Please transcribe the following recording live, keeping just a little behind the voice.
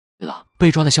对了，被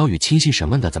抓的萧雨亲信什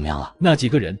么的怎么样了？那几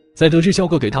个人在得知萧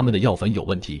哥给他们的药粉有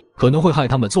问题，可能会害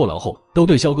他们坐牢后，都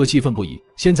对萧哥气愤不已，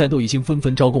现在都已经纷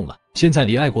纷招供了。现在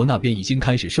李爱国那边已经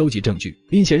开始收集证据，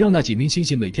并且让那几名亲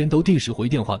信每天都定时回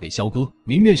电话给萧哥，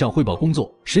明面上汇报工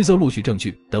作，实则录取证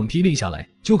据，等批令下来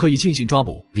就可以进行抓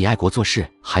捕。李爱国做事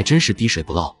还真是滴水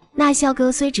不漏。那萧哥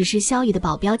虽只是萧雨的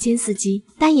保镖兼司机，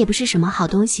但也不是什么好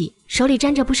东西，手里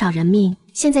沾着不少人命。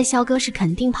现在萧哥是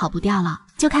肯定跑不掉了，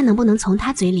就看能不能从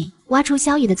他嘴里挖出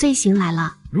萧雨的罪行来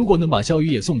了。如果能把萧雨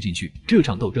也送进去，这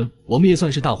场斗争我们也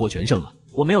算是大获全胜了。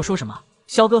我没有说什么，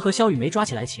萧哥和萧雨没抓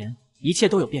起来前，一切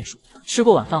都有变数。吃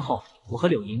过晚饭后，我和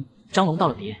柳莹、张龙道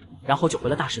了别，然后就回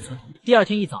了大石村。第二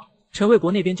天一早，陈卫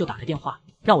国那边就打来电话，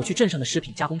让我去镇上的食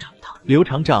品加工厂一趟。刘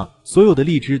厂长，所有的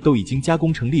荔枝都已经加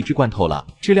工成荔枝罐头了，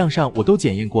质量上我都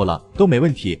检验过了，都没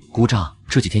问题。股长，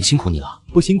这几天辛苦你了。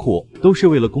不辛苦，都是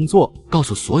为了工作。告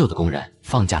诉所有的工人，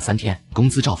放假3天，工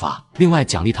资照发，另外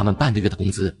奖励他们半个月的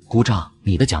工资。股长，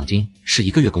你的奖金是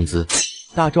1个月工资。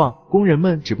大壮，工人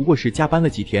们只不过是加班了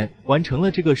几天，完成了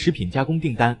这个食品加工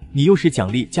订单，你又是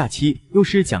奖励假期，又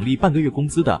是奖励半个月工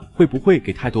资的，会不会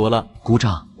给太多了？股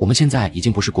长，我们现在已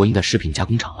经不是国营的食品加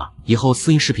工厂了，以后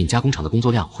私营食品加工厂的工作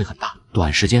量会很大，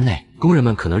短时间内工人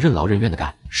们可能任劳任怨的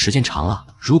干，时间长了，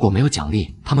如果没有奖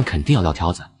励，他们肯定要撂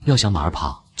挑子。要想马儿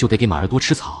跑，就得给马儿多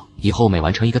吃草。以后每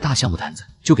完成一个大项目单子，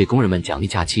就给工人们奖励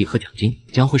假期和奖金，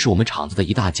将会是我们厂子的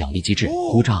一大奖励机制。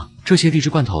股长，这些荔枝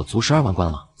罐头足12万罐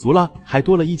了吗？足了，还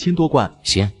多了1000多罐。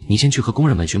行，你先去和工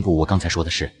人们宣布我刚才说的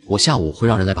事，我下午会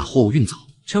让人来把货物运走。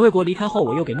陈卫国离开后，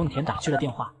我又给孟田打去了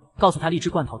电话，告诉他荔枝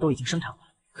罐头都已经生产完，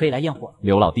可以来验货了。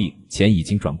刘老弟，钱已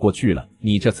经转过去了，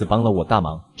你这次帮了我大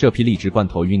忙，这批荔枝罐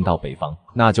头运到北方，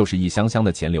那就是一箱箱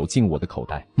的钱流进我的口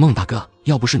袋。孟大哥，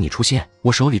要不是你出现，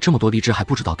我手里这么多荔枝还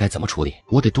不知道该怎么处理，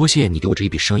我得多谢你给我这一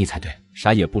笔生意才对。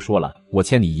啥也不说了，我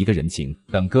欠你一个人情，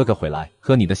等哥哥回来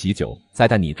喝你的喜酒，再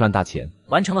带你赚大钱。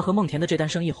完成了和孟田的这单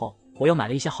生意后，我又买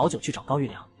了一些好酒去找高玉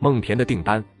良。孟田的订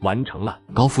单完成了。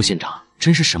高副县长，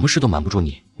真是什么事都瞒不住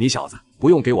你。你小子不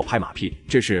用给我拍马屁，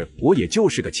这是我也就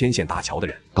是个牵线搭桥的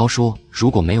人。高叔，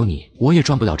如果没有你，我也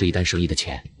赚不了这一单生意的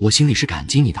钱，我心里是感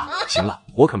激你的。行了，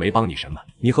我可没帮你什么，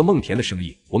你和孟田的生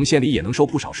意，我们县里也能收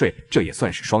不少税，这也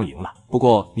算是双赢了。不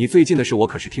过你最近的事我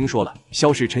可是听说了，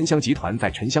萧氏沉香集团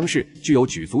在沉香市具有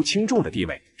举足轻重的地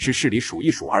位，是市里数1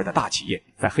数2的大企业，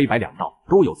在黑白两道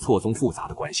都有错综复杂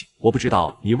的关系。我不知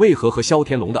道你为何和萧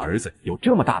天龙的儿子有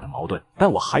这么大的矛盾，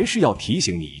但我还是要提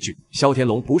醒你一句，萧天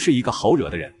龙不是一个好惹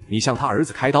的人，你向他儿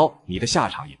子开刀，你的下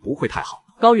场也不会太好。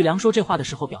高玉良说这话的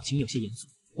时候表情有些严肃，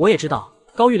我也知道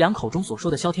高玉良口中所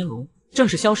说的萧天龙正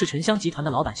是萧氏沉香集团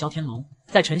的老板萧天龙，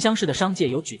在沉香市的商界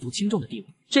有举足轻重的地位。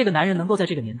这个男人能够在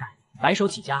这个年代白手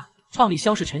起家创立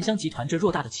萧氏沉香集团这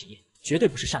偌大的企业，绝对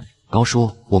不是善类。高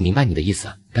叔，我明白你的意思，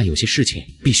但有些事情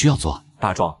必须要做。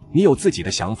大壮，你有自己的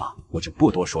想法，我就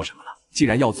不多说什么了。既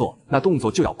然要做，那动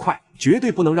作就要快，绝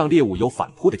对不能让猎物有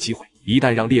反扑的机会。一旦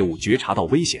让猎物觉察到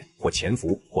危险，或潜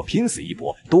伏，或拼死一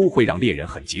搏，都会让猎人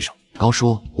很棘手。高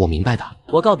叔，我明白的。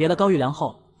我告别了高玉良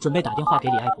后，准备打电话给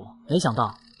李爱国，没想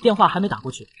到电话还没打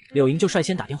过去，柳莹就率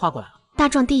先打电话过来了。大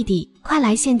壮弟弟，快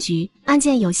来县局，案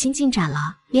件有新进展了。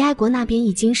李爱国那边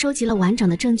已经收集了完整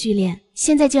的证据链，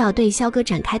现在就要对萧哥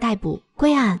展开逮捕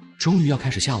归案。终于要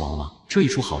开始下网了吗？这一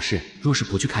出好事，若是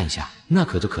不去看一下，那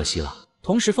可就可惜了。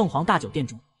同时，凤凰大酒店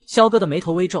中，萧哥的眉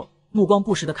头微皱，目光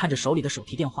不时地看着手里的手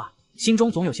提电话，心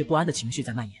中总有些不安的情绪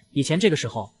在蔓延。以前这个时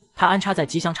候，他安插在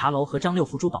吉祥茶楼和张六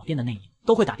福珠宝店的内应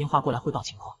都会打电话过来汇报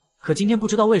情况，可今天不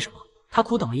知道为什么，他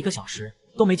苦等了1个小时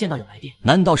都没见到有来电。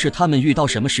难道是他们遇到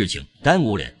什么事情耽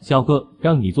误了？小哥，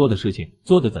让你做的事情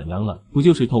做得怎样了？不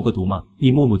就是投个毒吗？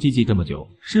你磨磨唧唧这么久，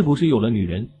是不是有了女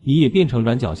人，你也变成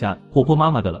软脚虾、婆婆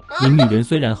妈妈的了？你女人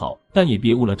虽然好，但也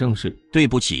别误了正事。对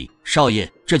不起，少爷，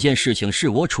这件事情是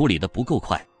我处理的不够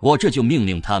快，我这就命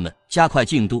令他们加快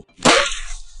进度。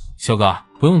小哥，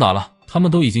不用打了，他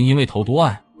们都已经因为投毒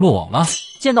案落网了。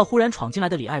见到忽然闯进来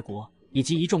的李爱国以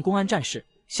及一众公安战士，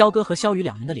萧哥和萧雨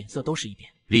两人的脸色都是一变。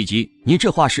李吉，你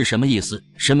这话是什么意思？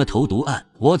什么投毒案？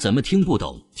我怎么听不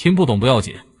懂？听不懂不要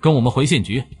紧，跟我们回县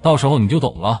局，到时候你就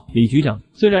懂了。李局长，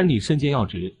虽然你身兼要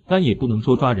职，但也不能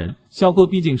说抓人。萧哥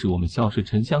毕竟是我们萧氏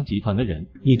沉香集团的人，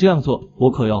你这样做，我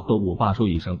可要和我爸说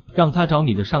一声，让他找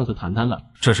你的上司谈谈了。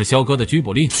这是萧哥的拘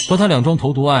捕令，和他2桩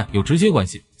投毒案有直接关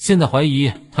系。现在怀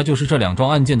疑他就是这2桩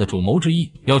案件的主谋之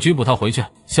一，要拘捕他回去。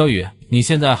萧雨，你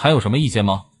现在还有什么意见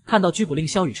吗？看到拘捕令，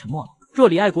萧雨沉默了。若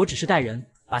李爱国只是带人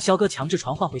把萧哥强制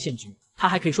传唤回县局，他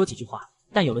还可以说几句话，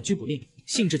但有了拘捕令，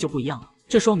性质就不一样了。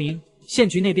这说明县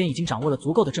局那边已经掌握了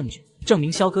足够的证据，证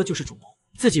明萧哥就是主谋。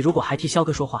自己如果还替萧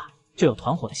哥说话，就有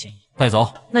团伙的嫌疑。带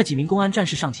走。那几名公安战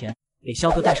士上前给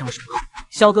萧哥戴上了手铐，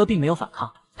萧哥并没有反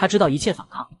抗，他知道一切反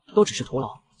抗都只是徒劳。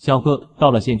肖哥，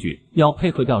到了县局，要配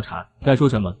合调查，该说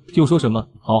什么就说什么，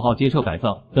好好接受改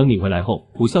造。等你回来后，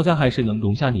我肖家还是能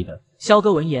容下你的。肖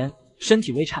哥闻言，身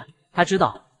体微颤，他知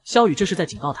道萧雨这是在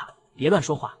警告他，别乱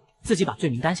说话，自己把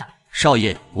罪名担下来。少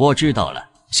爷，我知道了。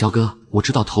肖哥，我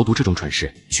知道投毒这种蠢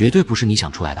事绝对不是你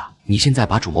想出来的，你现在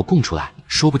把主谋供出来，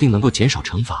说不定能够减少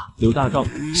惩罚。刘大壮，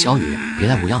小雨，别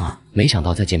来无恙啊！没想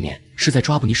到再见面是在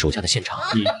抓捕你手下的现场。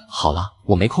好了，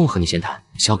我没空和你闲谈。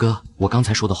肖哥，我刚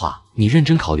才说的话，你认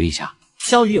真考虑一下。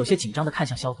萧雨有些紧张地看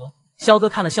向萧哥，萧哥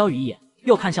看了萧雨一眼，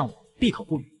又看向我，闭口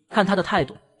不语。看他的态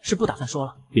度，是不打算说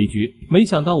了。李局，没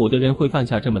想到我的人会犯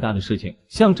下这么大的事情，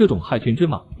像这种害群之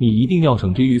马，你一定要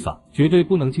绳之于法，绝对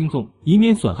不能轻纵，以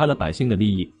免损害了百姓的利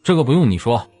益。这个不用你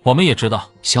说，我们也知道。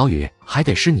小雨，还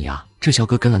得是你啊！这萧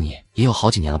哥跟了你也有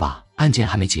好几年了吧？案件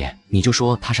还没结，你就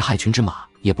说他是害群之马，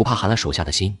也不怕寒了手下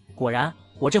的心。果然，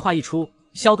我这话一出，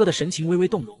萧哥的神情微微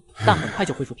动容，但很快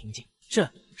就恢复平静。这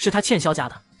是他欠萧家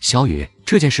的。小雨，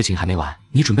这件事情还没完，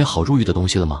你准备好入狱的东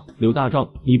西了吗？刘大壮，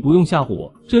你不用吓唬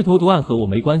我，这投毒案和我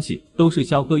没关系，都是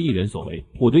萧哥一人所为，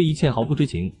我对一切毫不知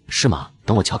情。是吗？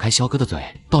等我撬开萧哥的嘴，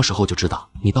到时候就知道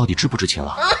你到底知不知情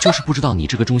了。就是不知道你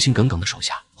这个忠心耿耿的手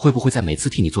下，会不会在每次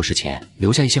替你做事前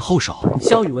留下一些后手。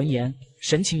萧雨闻言，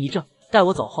神情一正，待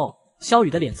我走后，萧雨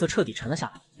的脸色彻底沉了下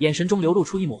来，眼神中流露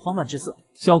出一抹慌乱之色。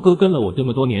萧哥跟了我这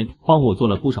么多年，帮我做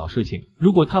了不少事情，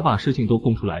如果他把事情都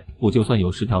供出来，我就算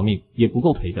有10条命也不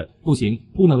够赔的。不行，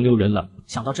不能留人了。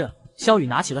想到这，萧雨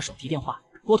拿起了手提电话，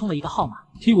拨通了一个号码。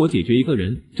替我解决一个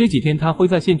人，这几天他会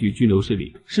在县局拘留室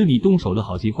里，是你动手的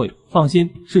好机会。放心，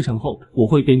事成后我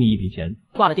会给你一笔钱。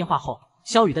挂了电话后，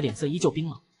萧雨的脸色依旧冰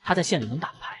冷，他在县里能打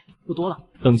的牌不多了。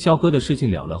等萧哥的事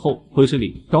情了后，回市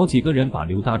里找几个人把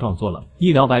刘大壮做了，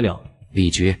一了百了。李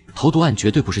局，投毒案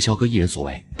绝对不是萧哥一人所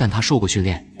为，但他受过训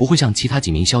练，不会像其他几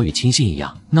名萧雨亲信一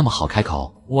样那么好开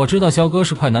口。我知道萧哥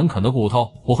是块难啃的骨头，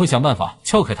我会想办法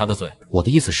撬开他的嘴。我的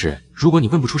意思是，如果你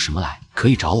问不出什么来，可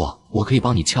以找我，我可以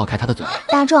帮你撬开他的嘴。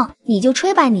大壮，你就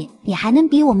吹吧你还能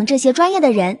比我们这些专业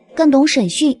的人更懂审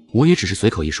讯。我也只是随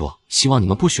口一说，希望你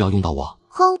们不需要用到我。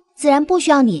哼，自然不需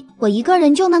要你，我一个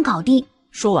人就能搞定。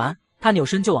说完，他扭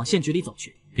身就往县局里走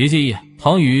去。别介意，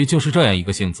唐雨就是这样一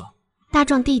个性子。大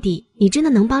壮弟弟，你真的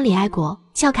能帮李爱国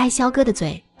撬开萧哥的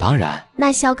嘴？当然。那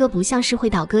萧哥不像是会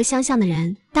倒戈相向的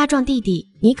人。大壮弟弟，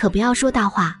你可不要说大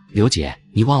话。刘姐，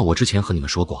你忘了我之前和你们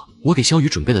说过，我给萧雨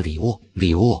准备了礼物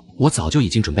我早就已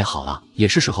经准备好了，也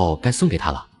是时候该送给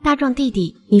他了。大壮弟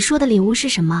弟，你说的礼物是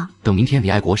什么？等明天李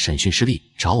爱国审讯失利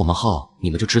找我们后，你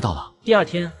们就知道了。第二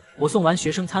天，我送完学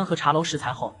生餐和茶楼食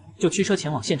材后，就驱车前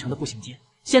往县城的步行街。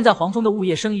现在黄蜂的物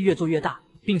业生意越做越大，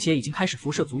并且已经开始辐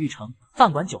射足浴城、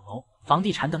饭馆、酒楼、房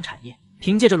地产等产业，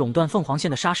凭借着垄断凤凰县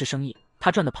的沙石生意，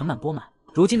他赚得盆满钵满。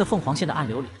如今的凤凰县的暗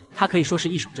流里，他可以说是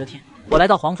一手遮天。我来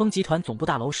到黄蜂集团总部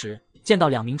大楼时，见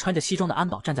到2名穿着西装的安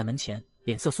保站在门前，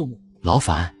脸色肃穆。老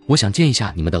板，我想见一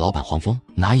下你们的老板黄蜂，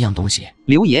拿一样东西。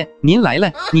刘爷，您来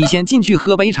了，你先进去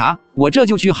喝杯茶，我这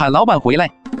就去喊老板回来。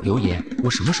刘爷，我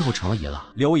什么时候成了爷了？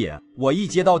刘爷，我一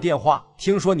接到电话，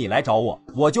听说你来找我，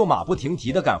我就马不停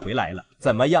蹄的赶回来了。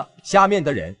怎么样，下面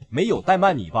的人没有怠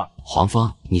慢你吧？黄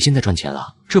蜂，你现在赚钱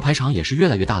了，这排场也是越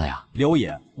来越大了呀。刘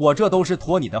爷，我这都是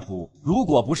托你的福，如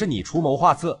果不是你出谋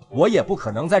划策，我也不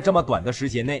可能在这么短的时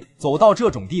间内走到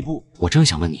这种地步。我正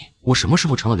想问你，我什么时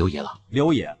候成了刘爷了？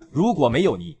刘爷，如果没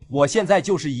有你，我现在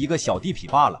就是一个小地痞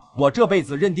罢了。我这辈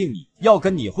子认定你要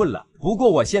跟你混了。不过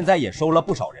我现在也收了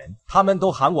不少人，他们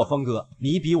都喊我峰哥，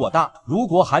你比我大，如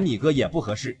果喊你哥也不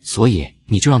合适，所以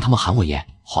你就让他们喊我爷。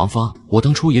黄蜂，我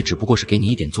当初也只不过是给你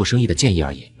一点做生意的建议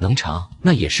而已，能成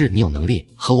那也是你有能力，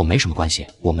和我没什么关系，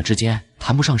我们之间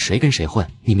谈不上谁跟谁混，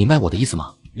你明白我的意思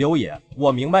吗？刘爷，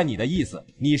我明白你的意思，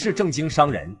你是正经商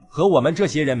人，和我们这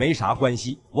些人没啥关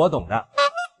系，我懂的。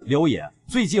刘爷，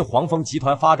最近黄蜂集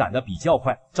团发展的比较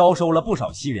快，招收了不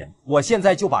少新人，我现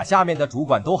在就把下面的主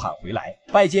管都喊回来，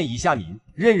拜见一下您，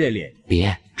认认脸。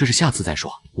别，这是下次再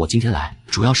说，我今天来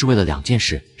主要是为了2件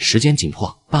事，时间紧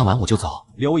迫，办完我就走。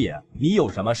刘爷，你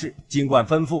有什么事尽管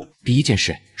吩咐。第一件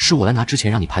事是我来拿之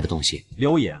前让你拍的东西。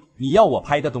刘爷，你要我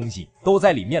拍的东西都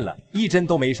在里面了，一帧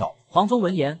都没少。黄蜂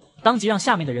闻言，当即让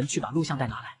下面的人去把录像带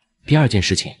拿来。第二件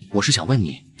事情，我是想问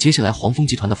你，接下来黄蜂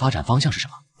集团的发展方向是什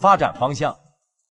么？发展方向